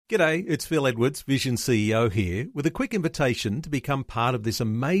G'day, it's Phil Edwards, Vision CEO here, with a quick invitation to become part of this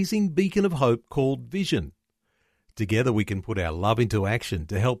amazing beacon of hope called Vision. Together we can put our love into action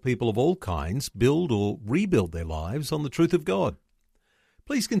to help people of all kinds build or rebuild their lives on the truth of God.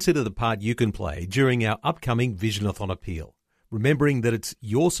 Please consider the part you can play during our upcoming Visionathon appeal, remembering that it's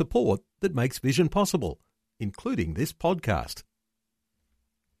your support that makes Vision possible, including this podcast.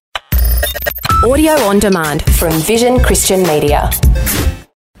 Audio on demand from Vision Christian Media.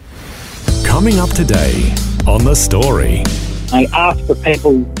 Coming up today on The Story. I asked for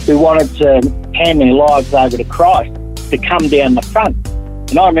people who wanted to hand their lives over to Christ to come down the front.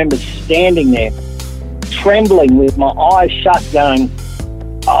 And I remember standing there, trembling with my eyes shut, going,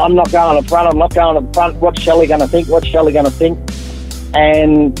 I'm not going to the front, I'm not going to the front. What's Shelly going to think? What's Shelly going to think?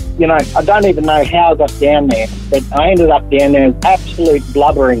 And, I don't even know how I got down there, but I ended up down there, absolute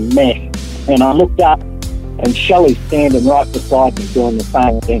blubbering mess. And I looked up and Shelly's standing right beside me doing the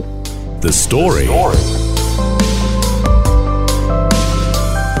same thing. The Story.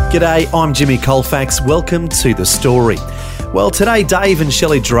 G'day, I'm Jimmy Colfax. Welcome to The Story. Well, today Dave and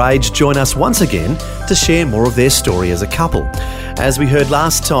Shelly Drage join us once again to share more of their story as a couple. As we heard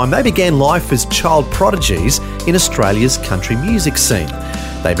last time, they began life as child prodigies in Australia's country music scene.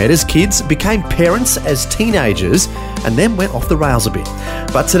 They met as kids, became parents as teenagers, and then went off the rails a bit.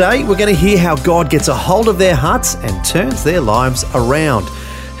 But today we're going to hear how God gets a hold of their hearts and turns their lives around.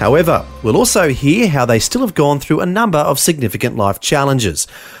 However, we'll also hear how they still have gone through a number of significant life challenges.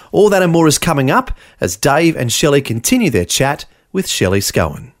 All that and more is coming up as Dave and Shelly continue their chat with Shelly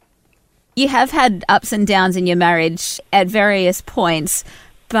Scowen. You have had ups and downs in your marriage at various points,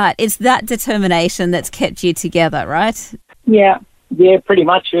 but it's that determination that's kept you together, right? Yeah, pretty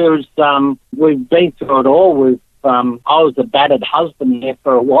much. It was, we've been through it all. I was a battered husband there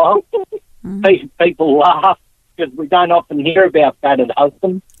for a while. People laugh because we don't often hear about battered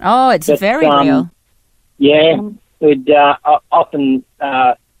husbands. Oh, it's very real. Yeah, we'd often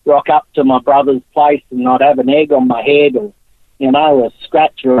rock up to my brother's place and I'd have an egg on my head or, a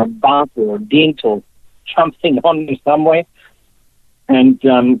scratch or a bump or a dent or something on me somewhere. And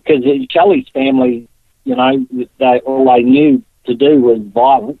because Shelly's family, all they knew to do was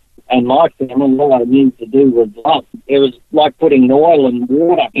violence, and my family, all they knew to do was love. It was like putting oil and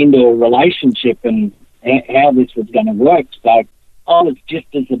water into a relationship and how this was going to work. So I was just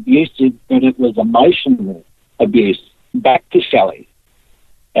as abusive, but it was emotional abuse back to Shelly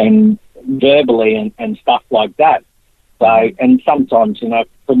and verbally and stuff like that. So, and sometimes,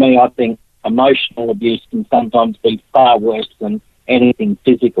 for me, I think emotional abuse can sometimes be far worse than anything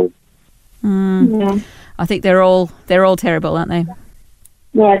physical. Yeah. I think they're all terrible, aren't they?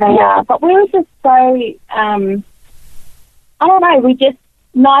 Yeah, they are. But we were just so, I don't know,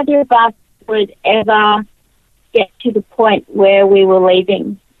 neither of us would ever get to the point where we were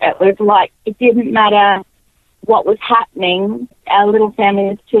leaving. It was like, it didn't matter what was happening. Our little family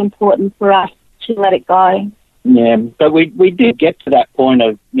was too important for us to let it go. Yeah, but we did get to that point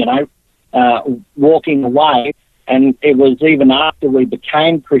of, walking away, and it was even after we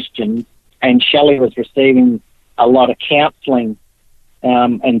became Christians and Shelly was receiving a lot of counselling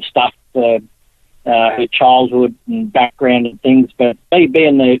and stuff for her childhood and background and things. But me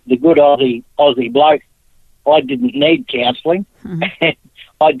being the good Aussie bloke, I didn't need counselling. And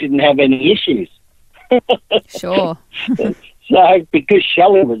I didn't have any issues. Sure. So because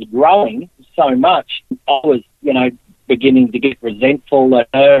Shelly was growing so much, I was, beginning to get resentful at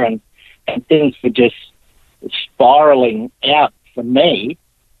her and things were just spiralling out for me.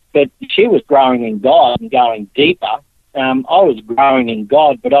 But she was growing in God and going deeper. I was growing in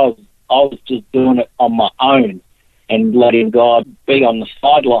God, but I was just doing it on my own and letting God be on the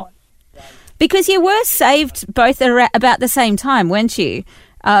sidelines. Because you were saved both about the same time, weren't you?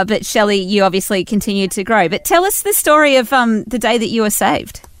 But Shelly, you obviously continued to grow. But tell us the story of the day that you were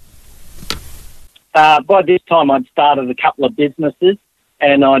saved. By this time, I'd started a couple of businesses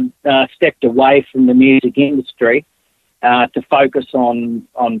and I'd stepped away from the music industry to focus on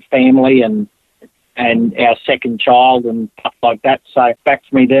family and our second child and stuff like that. So back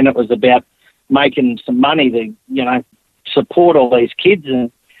to me then, it was about making some money to, support all these kids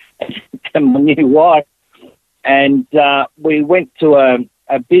and my new wife. And we went to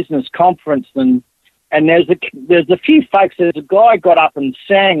a business conference and there's a few folks. There's a guy got up and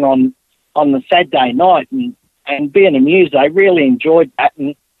sang on the Saturday night and being amused, I really enjoyed that.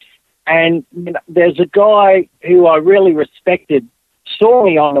 And there's a guy who I really respected saw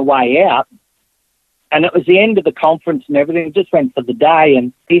me on the way out, and it was the end of the conference and everything. Just went for the day,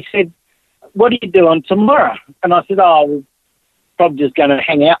 and he said, "What are you doing tomorrow?" And I said, we're probably just going to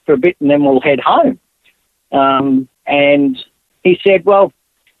hang out for a bit and then we'll head home. And he said, "Well,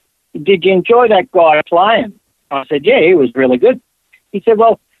 did you enjoy that guy playing? I said, yeah, he was really good. He said,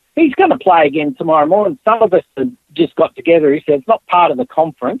 well, he's going to play again tomorrow morning. Some of us have just got together. He said, it's not part of the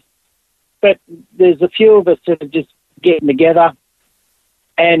conference, but there's a few of us that are just getting together,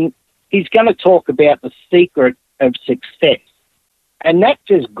 and he's going to talk about the secret of success. And that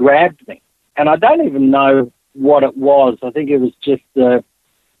just grabbed me. And I don't even know what it was. I think it was just the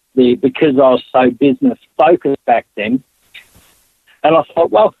because I was so business focused back then. And I thought,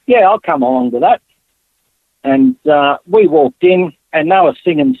 well, yeah, I'll come along to that. And we walked in, and they were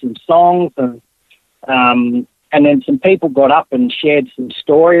singing some songs, and then some people got up and shared some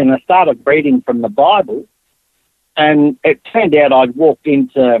story, and I started reading from the Bible. And it turned out I'd walked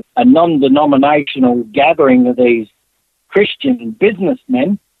into a non-denominational gathering of these Christian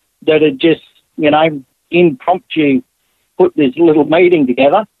businessmen that had just, impromptu put this little meeting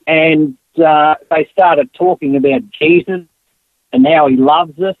together, and they started talking about Jesus and how he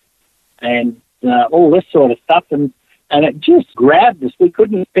loves us and all this sort of stuff, and it just grabbed us. We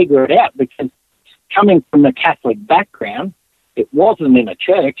couldn't figure it out because coming from a Catholic background, it wasn't in a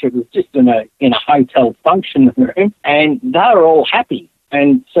church, it was just in a hotel function room, and they were all happy.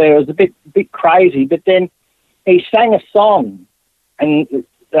 And so it was a bit crazy, but then he sang a song, and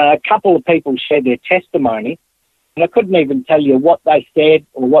a couple of people shared their testimony, and I couldn't even tell you what they said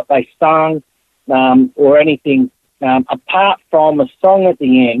or what they sung or anything, apart from a song at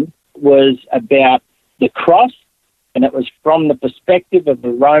the end was about the cross, and it was from the perspective of the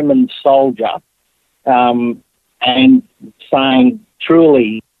Roman soldier, and saying,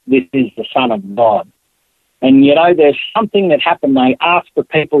 truly, this is the Son of God. And, there's something that happened. They asked for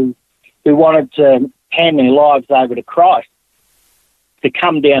people who wanted to hand their lives over to Christ to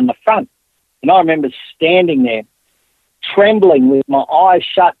come down the front. And I remember standing there, trembling with my eyes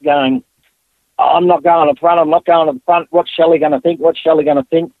shut, going, I'm not going to the front, I'm not going to the front. What's Shelly going to think? What's Shelly going to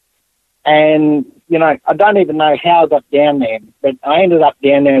think? And, I don't even know how I got down there, but I ended up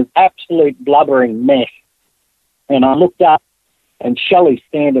down there, an absolute blubbering mess. And I looked up, and Shelly's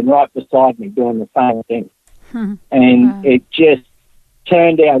standing right beside me doing the same thing. And it just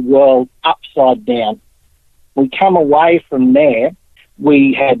turned our world upside down. We come away from there.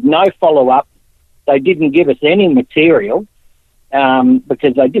 We had no follow-up. They didn't give us any material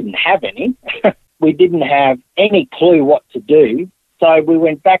because they didn't have any. We didn't have any clue what to do. So we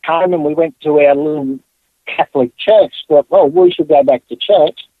went back home and we went to our little Catholic church. Thought, well, we should go back to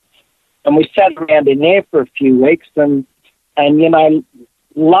church. And we sat around in there for a few weeks and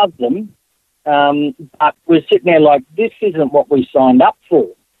loved them. But we're sitting there like, this isn't what we signed up for.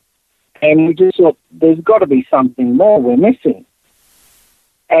 And we just thought, there's got to be something more we're missing.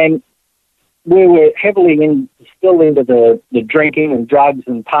 And we were heavily still into the drinking and drugs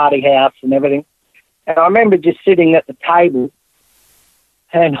and party house and everything. And I remember just sitting at the table,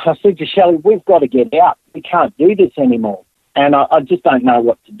 and I said to Shelly, we've got to get out. We can't do this anymore. And I just don't know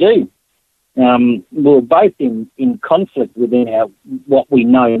what to do. We were both in conflict within what we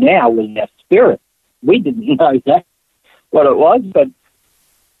know now was our spirit. We didn't know that, what it was. But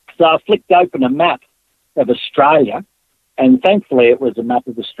so I flicked open a map of Australia, and thankfully it was a map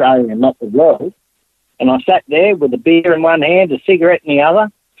of Australia and not the world. And I sat there with a beer in one hand, a cigarette in the other,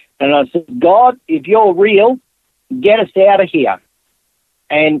 and I said, God, if you're real, get us out of here,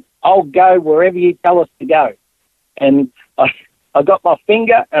 and I'll go wherever you tell us to go. And I got my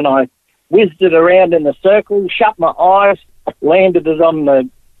finger and I whizzed it around in a circle, shut my eyes, landed it on the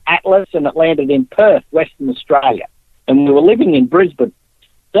atlas, and it landed in Perth, Western Australia. And we were living in Brisbane.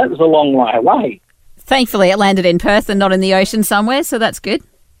 That was a long way away. Thankfully, it landed in Perth and not in the ocean somewhere, so that's good.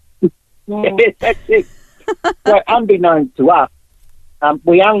 Yeah, that's it. So unbeknownst to us,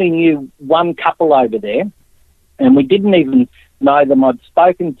 we only knew one couple over there, and we didn't even know them. I'd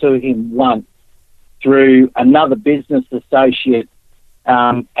spoken to him once through another business associate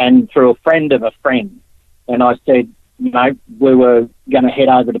and through a friend of a friend. And I said, we were going to head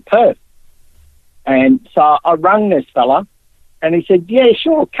over to Perth. And so I rang this fella, and he said, yeah,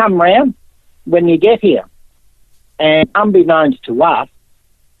 sure, come round when you get here. And unbeknownst to us,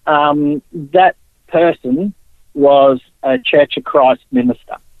 that person was a Church of Christ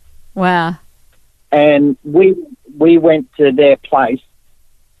minister. Wow. And we went to their place,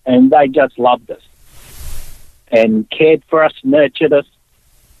 and they just loved us and cared for us, nurtured us,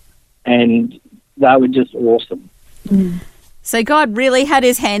 and they were just awesome. So God really had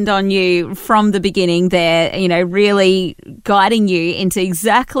his hand on you from the beginning there, really guiding you into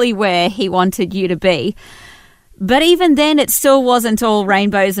exactly where he wanted you to be. But even then, it still wasn't all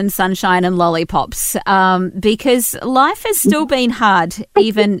rainbows and sunshine and lollipops, because life has still been hard,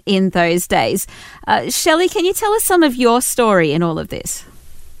 even in those days. Shelly, can you tell us some of your story in all of this?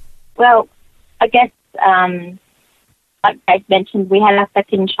 Well, I guess, like I mentioned, we had our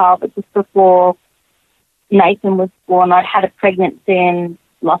second child, but just before Nathan was born, I'd had a pregnancy and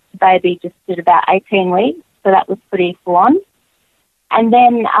lost the baby just at about 18 weeks, so that was pretty full on. And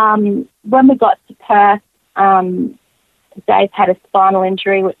then when we got to Perth, Dave had a spinal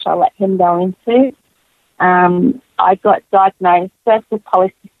injury, which I'll let him go into. I got diagnosed first with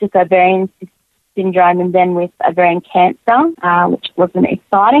polycystic ovarian syndrome and then with ovarian cancer, which wasn't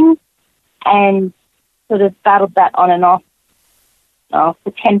exciting, and sort of battled that on and off for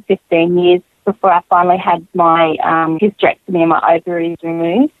 10, 15 years before I finally had my hysterectomy and my ovaries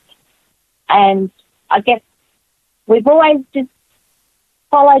removed. And I guess we've always just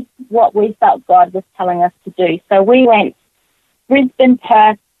followed what we felt God was telling us to do. So we went Brisbane,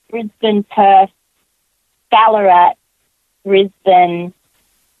 Perth, Ballarat, Brisbane,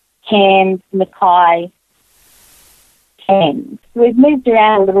 Cairns, Mackay, Cairns. We've moved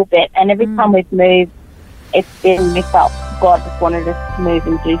around a little bit, and every time we've moved, it's been, we felt God just wanted us to move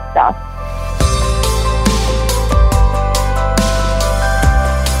and do stuff.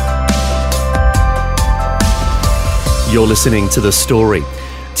 You're listening to The Story.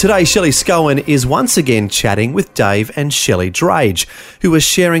 Today, Shelly Scowen is once again chatting with Dave and Shelly Drage, who are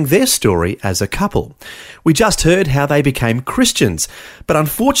sharing their story as a couple. We just heard how they became Christians, but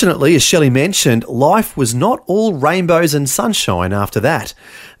unfortunately, as Shelly mentioned, life was not all rainbows and sunshine after that.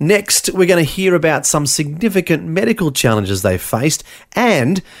 Next, we're going to hear about some significant medical challenges they faced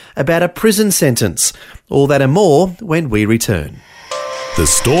and about a prison sentence. All that and more when we return. The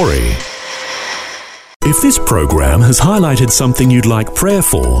Story. If this program has highlighted something you'd like prayer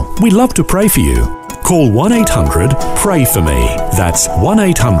for, we'd love to pray for you. Call 1-800-PRAY-FOR-ME. That's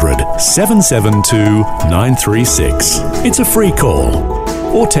 1-800-772-936. It's a free call.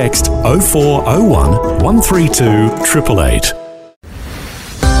 Or text 0401 132 888.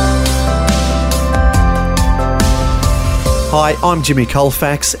 Hi, I'm Jimmy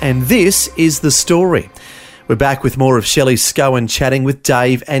Colfax, and this is The Story. We're back with more of Shelly Scowen chatting with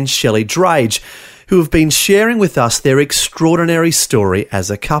Dave and Shelly Drage, who have been sharing with us their extraordinary story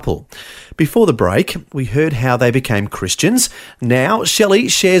as a couple. Before the break, we heard how they became Christians. Now, Shelly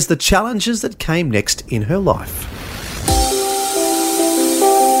shares the challenges that came next in her life.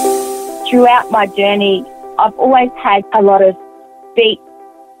 Throughout my journey, I've always had a lot of feet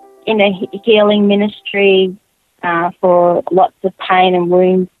in a healing ministry for lots of pain and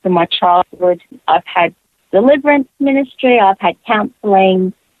wounds from my childhood. I've had deliverance ministry, I've had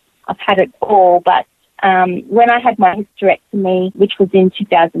counselling, I've had it all, but when I had my hysterectomy, which was in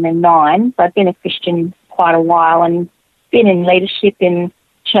 2009, so I've been a Christian quite a while and been in leadership in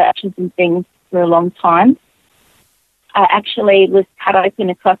churches and things for a long time, I actually was cut open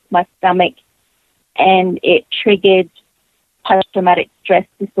across my stomach and it triggered post-traumatic stress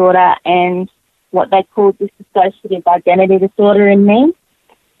disorder and what they call dissociative identity disorder in me.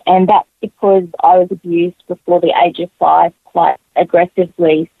 And that's because I was abused before the age of 5 quite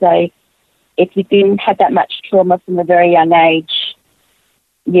aggressively. So if you didn't have that much trauma from a very young age,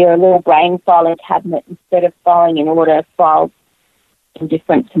 you're a little brain filing cabinet instead of filing in order, files in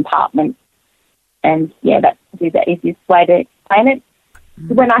different compartments. And yeah, that's probably the easiest way to explain it.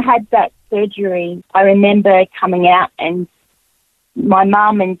 Mm-hmm. When I had that surgery, I remember coming out and my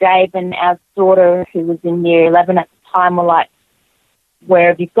mum and Dave and our daughter, who was in year 11 at the time, were like, "Where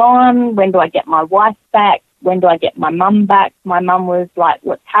have you gone? When do I get my wife back? When do I get my mum back?" My mum was like,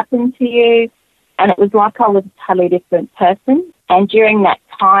 "What's happened to you?" And it was like I was a totally different person. And during that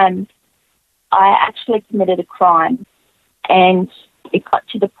time, I actually committed a crime. And it got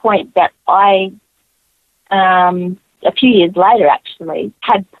to the point that I, a few years later actually,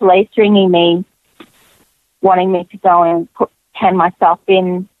 had police ringing me, wanting me to go and hand myself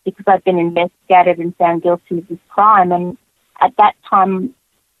in because I'd been investigated and found guilty of this crime. And at that time,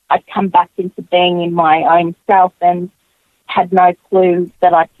 I'd come back into being in my own self and had no clue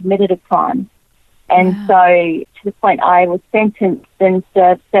that I'd committed a crime. And so to the point I was sentenced and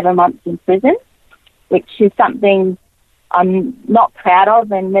served 7 months in prison, which is something I'm not proud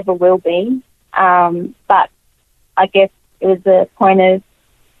of and never will be. But I guess it was a point of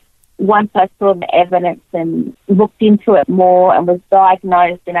once I saw the evidence and looked into it more and was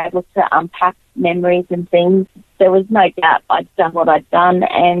diagnosed and able to unpack memories and things, there was no doubt I'd done what I'd done,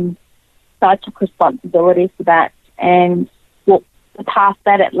 and so I took responsibility for that and walked the path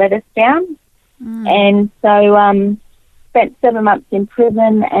that it led us down. And so spent 7 months in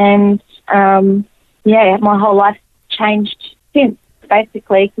prison and, my whole life changed since,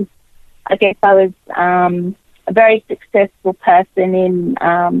 basically, because I guess I was a very successful person in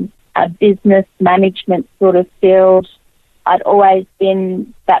a business management sort of field, I'd always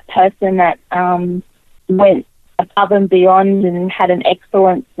been that person that went above and beyond and had an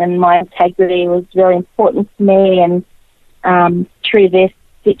excellence, and my integrity was really important to me. And through this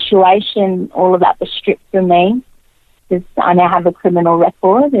situation, all of that was stripped from me, because I now have a criminal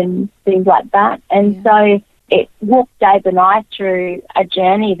record and things like that. And so it walked Dave and I through a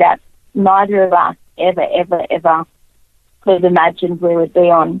journey that neither of us ever could have imagined we would be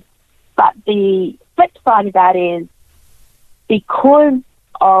on. But the flip side of that is, because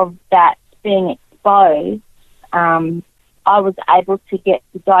of that being exposed, I was able to get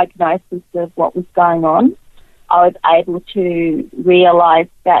the diagnosis of what was going on. I was able to realise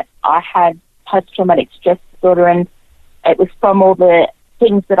that I had post-traumatic stress disorder, and it was from all the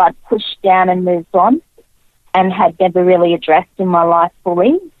things that I'd pushed down and moved on and had never really addressed in my life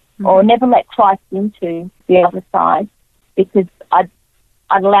fully, or never let Christ into the other side, because I'd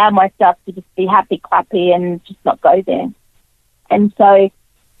allow myself to just be happy, clappy, and just not go there. And so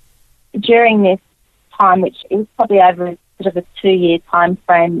during this time, which it was probably over sort of a 2-year time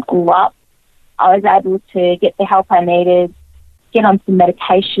frame all up, I was able to get the help I needed, get on some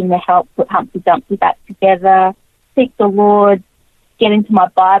medication to help put Humpty Dumpty back together, seek the Lord, get into my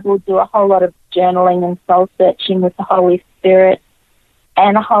Bible, do a whole lot of journaling and soul-searching with the Holy Spirit,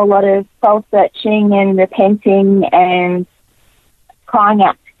 and a whole lot of soul-searching and repenting and crying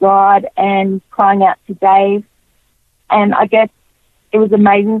out to God and crying out to Dave. And I guess it was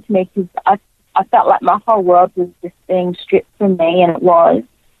amazing to me, because I felt like my whole world was just being stripped from me, and it was.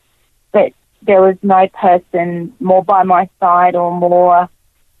 But there was no person more by my side or more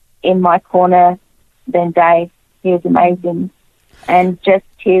in my corner than Dave. He was amazing. And just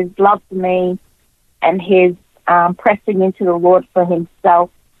his love for me and his pressing into the Lord for himself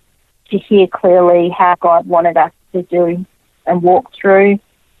to hear clearly how God wanted us to do and walk through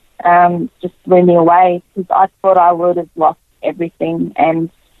just blew me away, because I thought I would have lost everything, and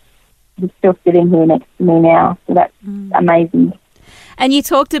he's still sitting here next to me now. So that's amazing. And you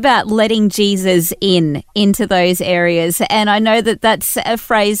talked about letting Jesus into those areas. And I know that that's a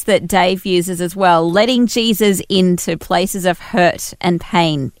phrase that Dave uses as well, letting Jesus into places of hurt and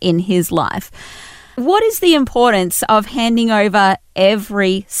pain in his life. What is the importance of handing over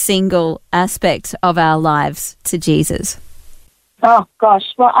every single aspect of our lives to Jesus? Oh, gosh.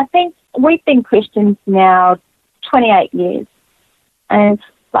 Well, I think we've been Christians now 28 years. And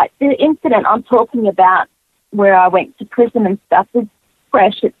like the incident I'm talking about where I went to prison and stuff is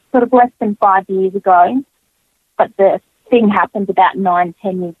fresh. It's sort of less than 5 years ago, but the thing happened about 9,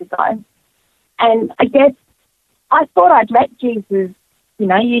 10 years ago. And I guess I thought I'd let Jesus, you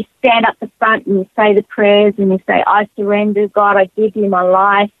know, you stand up the front and you say the prayers and you say, I surrender, God, I give you my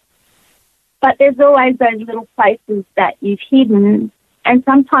life. But there's always those little places that you've hidden, and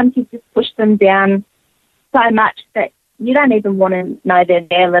sometimes you just push them down so much that you don't even want to know they're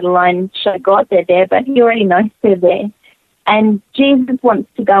there, let alone show God they're there, but he already knows they're there. And Jesus wants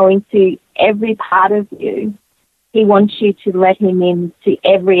to go into every part of you. He wants you to let him into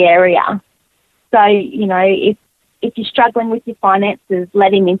every area. So, you know, if you're struggling with your finances,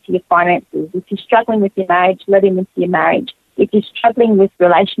 let him into your finances. If you're struggling with your marriage, let him into your marriage. If you're struggling with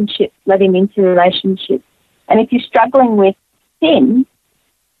relationships, let him into relationships. And if you're struggling with sin,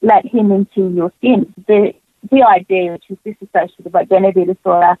 let him into your sin. The idea, which is dissociative identity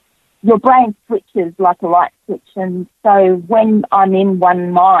disorder, your brain switches like a light switch. And so when I'm in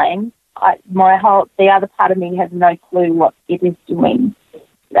one mind, the other part of me has no clue what it is doing.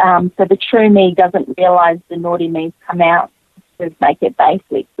 So the true me doesn't realise the naughty me's come out to make it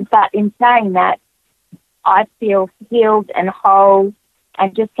basic. But in saying that, I feel healed and whole,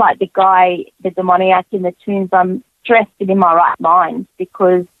 and just like the guy, the demoniac in the tombs, I'm dressed in my right mind,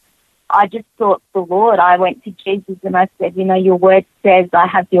 because I just thought the Lord. I went to Jesus and I said, you know, your word says I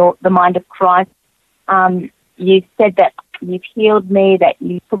have the mind of Christ. You said that you've healed me, that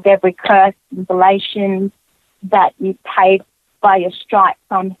you took every curse in Galatians, that you paid by your stripes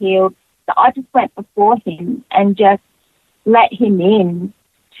I'm healed. So I just went before him and just let him in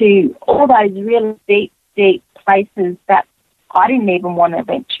to all those really deep places that I didn't even want to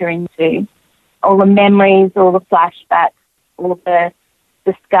venture into. All the memories, all the flashbacks, all of the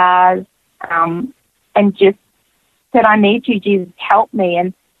scars, and just said, I need you, Jesus, help me.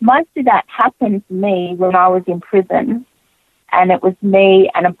 And most of that happened to me when I was in prison, and it was me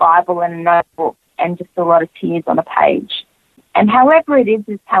and a Bible and a notebook and just a lot of tears on a page. And however it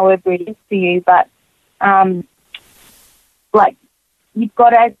is however it is for you, but like you've got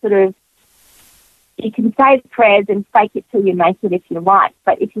to sort of, you can say the prayers and fake it till you make it if you like,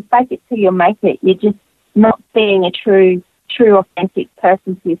 but if you fake it till you make it, you're just not being a true, authentic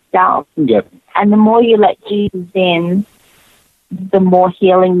person to yourself. Yep. And the more you let Jesus in, the more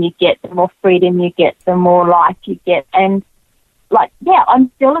healing you get, the more freedom you get, the more life you get. And,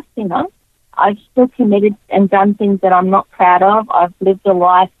 I'm still a sinner. I've still committed and done things that I'm not proud of. I've lived a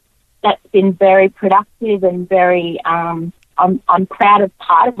life that's been very productive and very, I'm proud of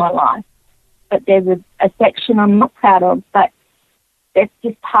part of my life. But there's a section I'm not proud of, but that's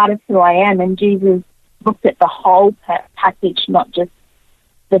just part of who I am. And Jesus looked at the whole package, not just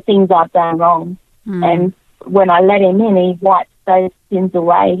the things I've done wrong. And when I let him in, he wiped those sins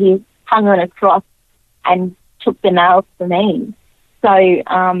away. He hung on a cross and took the nails for me. So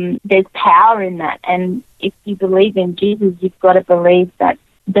there's power in that. And if you believe in Jesus, you've got to believe that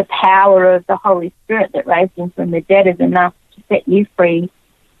the power of the Holy Spirit that raised him from the dead is enough to set you free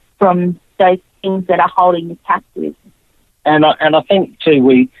from those things that are holding you captive. And I think, too,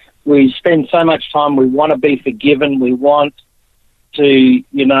 we spend so much time, we want to be forgiven, we want to,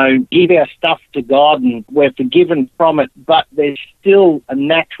 give our stuff to God, and we're forgiven from it, but there's still a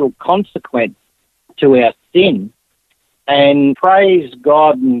natural consequence to our sin. And praise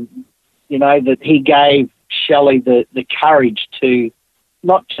God, and, that he gave Shelly the courage to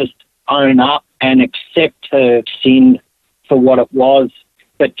not just own up and accept her sin for what it was,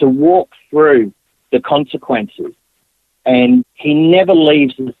 but to walk through the consequences. And he never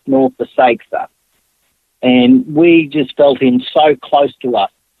leaves us nor forsakes us. And we just felt him so close to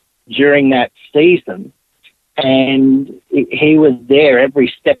us during that season, and he was there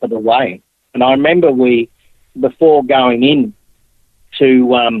every step of the way. And I remember before going in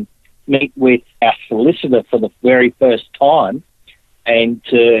to meet with our solicitor for the very first time and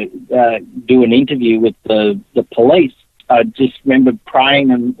to do an interview with the police, I just remember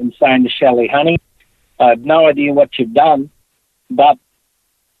praying and saying to Shelly, honey, I have no idea what you've done, but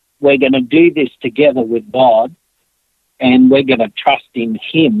we're going to do this together with God, and we're going to trust in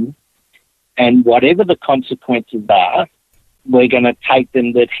him, and whatever the consequences are, we're going to take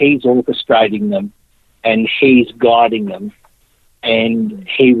them that he's orchestrating them and he's guiding them, and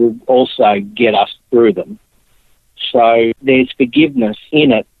he will also get us through them. So there's forgiveness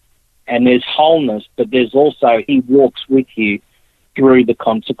in it, and there's wholeness, but there's also he walks with you through the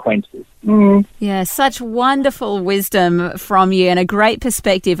consequences. Yeah, such wonderful wisdom from you and a great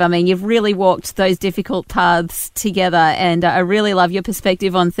perspective. I mean, you've really walked those difficult paths together, and I really love your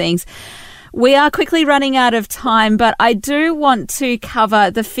perspective on things. We are quickly running out of time, but I do want to cover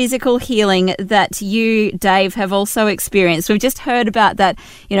the physical healing that you, Dave, have also experienced. We've just heard about that,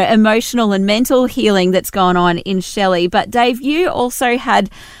 emotional and mental healing that's gone on in Shelly. But Dave, you also had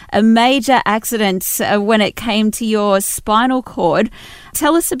a major accident when it came to your spinal cord.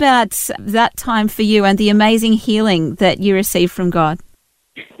 Tell us about that time for you and the amazing healing that you received from God.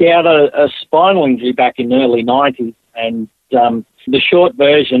 Yeah, I had a spinal injury back in the early 90s, and the short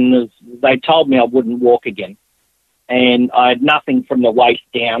version is they told me I wouldn't walk again, and I had nothing from the waist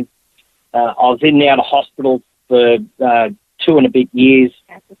down. I was in and out of hospital for 2 and a bit years.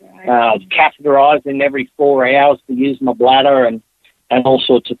 I was catheterised in every 4 hours to use my bladder and all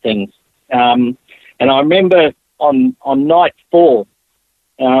sorts of things. And I remember on night 4,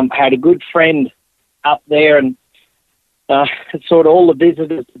 I had a good friend up there, and sort of all the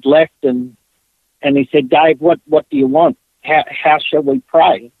visitors had left, and he said, Dave, what do you want? How shall we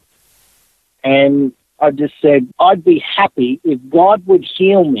pray? And I just said, I'd be happy if God would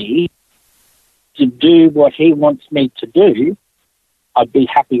heal me to do what he wants me to do. I'd be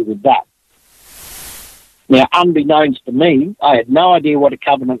happy with that. Now, unbeknownst to me, I had no idea what a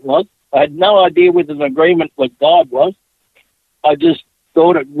covenant was. I had no idea what an agreement with God was. I just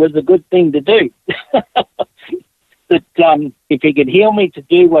thought it was a good thing to do. That if he could heal me to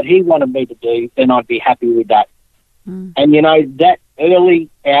do what he wanted me to do, then I'd be happy with that. And, that early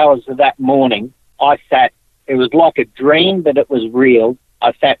hours of that morning, I sat, it was like a dream, but it was real.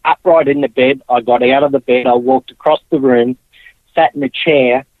 I sat upright in the bed. I got out of the bed. I walked across the room, sat in a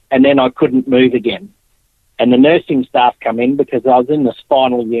chair, and then I couldn't move again. And the nursing staff come in because I was in the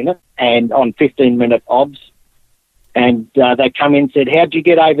spinal unit and on 15-minute obs. And they come in and said, how'd you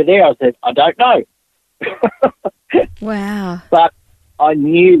get over there? I said, I don't know. Wow. But I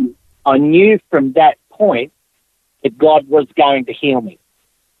knew from that point that God was going to heal me.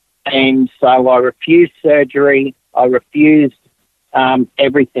 And so I refused surgery. I refused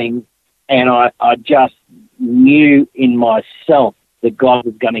everything. And I just knew in myself that God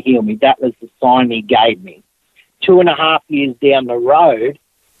was going to heal me. That was the sign he gave me. 2.5 years down the road,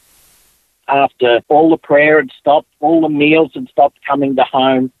 after all the prayer had stopped, all the meals had stopped coming to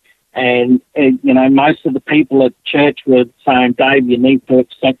home, and most of the people at church were saying, Dave, you need to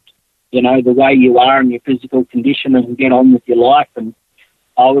accept, the way you are and your physical condition and get on with your life. And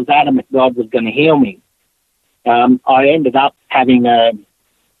I was adamant God was going to heal me. I ended up having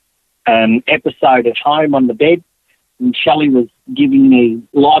an episode at home on the bed, and Shelly was giving me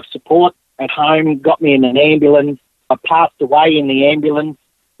life support at home, got me in an ambulance. I passed away in the ambulance,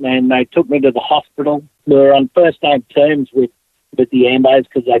 and they took me to the hospital. We were on first name terms with the ambos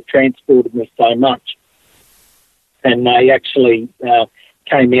because they transported me so much. And they actually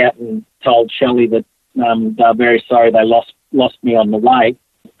came out and told Shelly that they're very sorry they lost me on the way.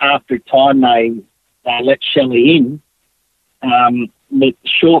 After a time, they let Shelly in. The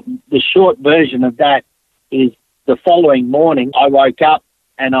short version of that is the following morning I woke up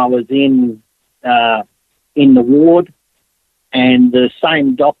and I was in the ward, and the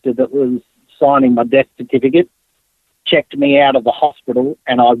same doctor that was signing my death certificate checked me out of the hospital,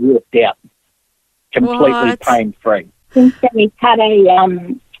 and I walked out completely pain-free. Since then, he's had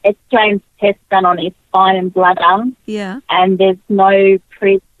a X-ray test done on his spine and bladder. Yeah. And there's no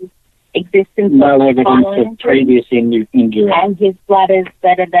pre-existence no evidence of previous injury. And his bladder's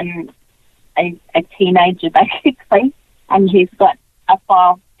better than a teenager, basically. And he's got a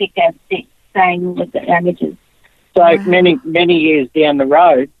file thick saying with the damages. So many years down the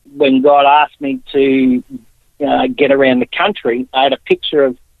road, when God asked me to get around the country, I had a picture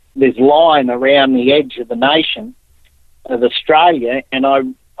of this line around the edge of the nation of Australia, and I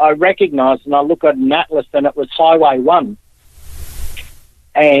recognised, and I look at an atlas, and it was Highway 1.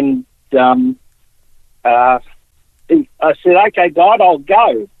 And I said, okay, God, I'll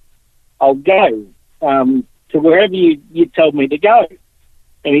go to wherever you told me to go.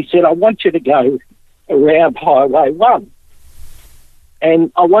 And he said, I want you to go around Highway 1.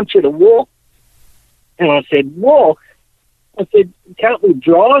 And I want you to walk. And I said, walk? I said, can't we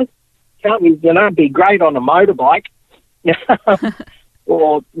drive? Can't we, be great on a motorbike?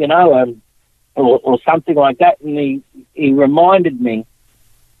 or something like that. And he reminded me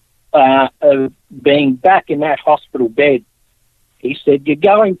of being back in that hospital bed. He said, you're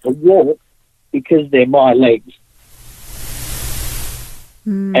going to walk because they're my legs.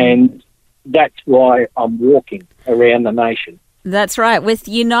 And that's why I'm walking around the nation. That's right, with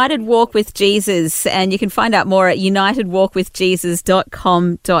United Walk with Jesus, and you can find out more at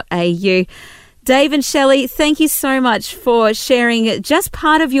unitedwalkwithjesus.com.au. Dave and Shelly, thank you so much for sharing just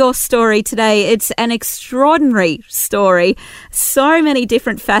part of your story today. It's an extraordinary story, so many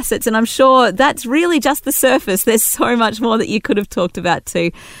different facets, and I'm sure that's really just the surface. There's so much more that you could have talked about too.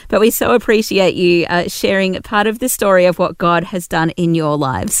 But we so appreciate you sharing part of the story of what God has done in your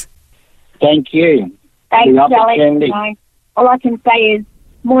lives. Thank you. Thanks, Shelly. All I can say is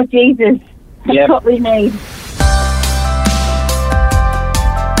more Jesus. That's what we need.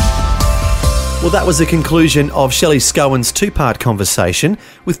 Well, that was the conclusion of Shelly Scowen's two-part conversation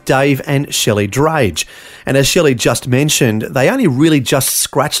with Dave and Shelly Drage. And as Shelly just mentioned, they only really just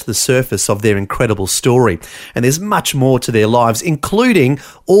scratched the surface of their incredible story. And there's much more to their lives, including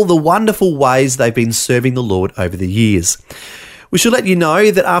all the wonderful ways they've been serving the Lord over the years. We should let you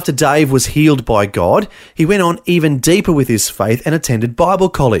know that after Dave was healed by God, he went on even deeper with his faith and attended Bible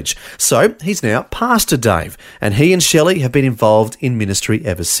college. So he's now Pastor Dave, and he and Shelly have been involved in ministry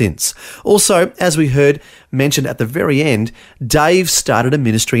ever since. Also, as we heard mentioned at the very end, Dave started a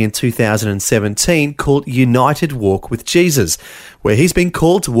ministry in 2017 called United Walk with Jesus, where he's been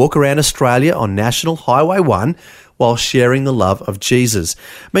called to walk around Australia on National Highway 1 while sharing the love of Jesus.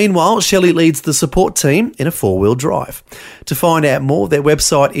 Meanwhile, Shelly leads the support team in a four-wheel drive. To find out more, their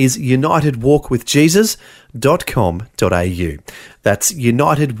website is unitedwalkwithjesus.com.au. That's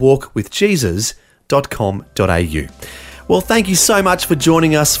unitedwalkwithjesus.com.au. Well, thank you so much for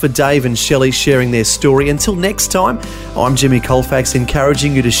joining us for Dave and Shelly sharing their story. Until next time, I'm Jimmy Colfax,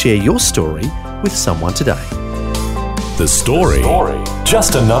 encouraging you to share your story with someone today. The story.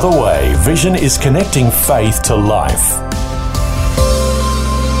 Just another way Vision is connecting faith to life.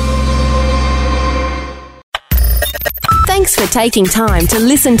 Thanks for taking time to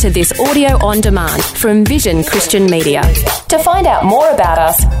listen to this audio on demand from Vision Christian Media. To find out more about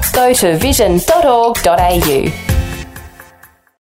us, go to vision.org.au.